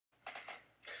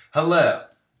Hello,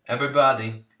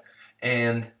 everybody,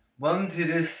 and welcome to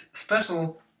this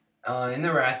special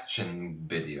interaction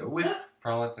video with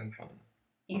Frolic and Fauna.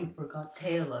 You forgot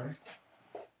Taylor.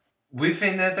 We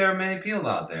think that there are many people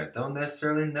out there that don't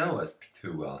necessarily know us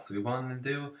too well, so we wanted to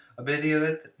do a video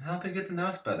that help you get to know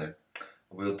us better.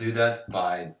 We'll do that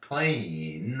by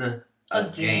playing a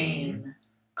game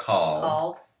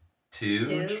called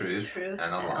Two Truths and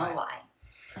a Lie.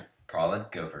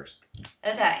 Frolic, go first.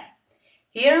 Okay.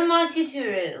 Here are my two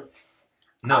truths.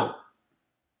 No.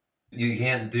 You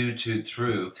can't do two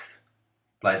truths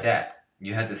like that.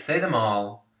 You had to say them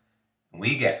all, and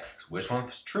we guess which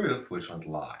one's truth, which one's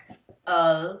lies.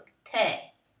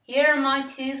 Okay. Here are my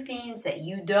two themes that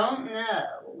you don't know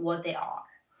what they are.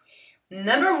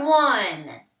 Number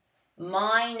one,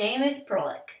 my name is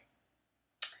Frolic.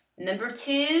 Number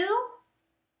two,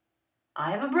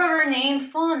 I have a brother named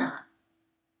Fauna.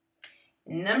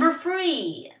 Number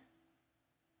three,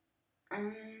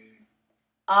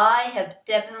 I have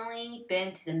definitely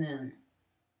been to the moon.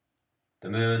 The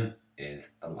moon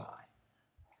is a lie.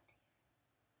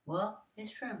 Well,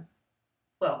 it's true.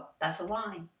 Well, that's a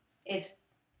lie. It's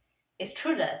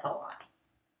true that it's a lie.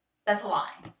 That's a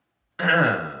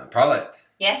lie. Frolic.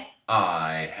 Yes?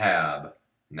 I have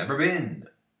never been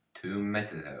to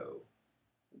Mexico.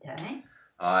 Okay.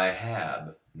 I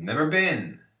have never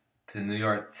been to New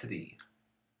York City.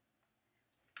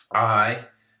 I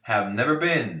have never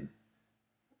been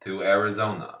to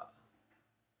Arizona.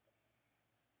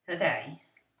 Okay.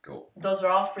 Go. Those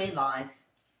are all three lies.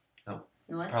 No.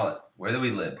 What? Frolic, where do we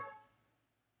live?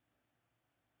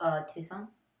 Tucson.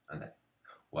 Okay.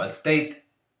 What state?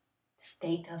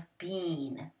 State of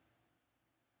being.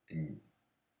 In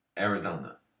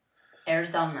Arizona.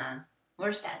 Arizona.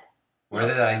 Where's that? Where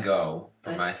did I go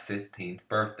for my 16th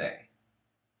birthday?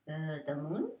 The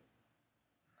moon?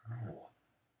 No.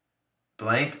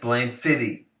 Blank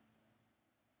city.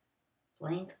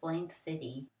 Blank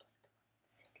city.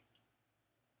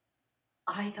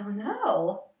 I don't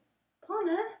know.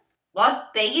 Fauna. Las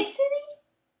Vegas City?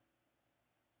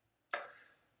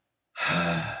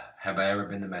 Have I ever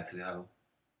been to Mexico?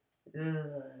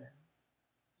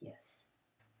 Yes.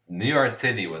 New York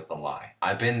City was the lie.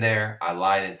 I've been there. I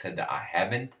lied and said that I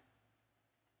haven't.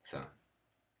 So.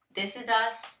 This is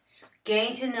us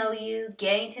getting to know you,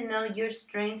 getting to know your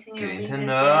strengths and your weaknesses. Getting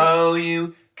to know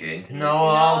you, getting to know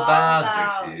all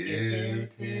about your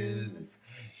twos.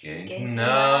 Getting to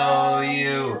know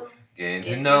you, getting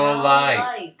to know what I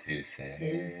like to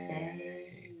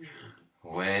say.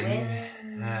 When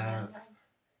you have...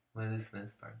 What is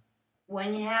this part?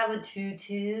 When you have a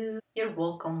tutu, you're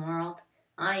welcome, world.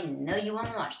 I know you want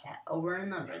to watch that over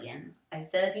and over again. I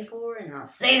said it before and I'll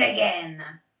say it again.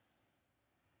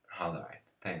 Alright,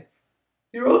 thanks.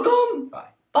 You're welcome.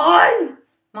 Bye. Bye.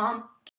 Mom.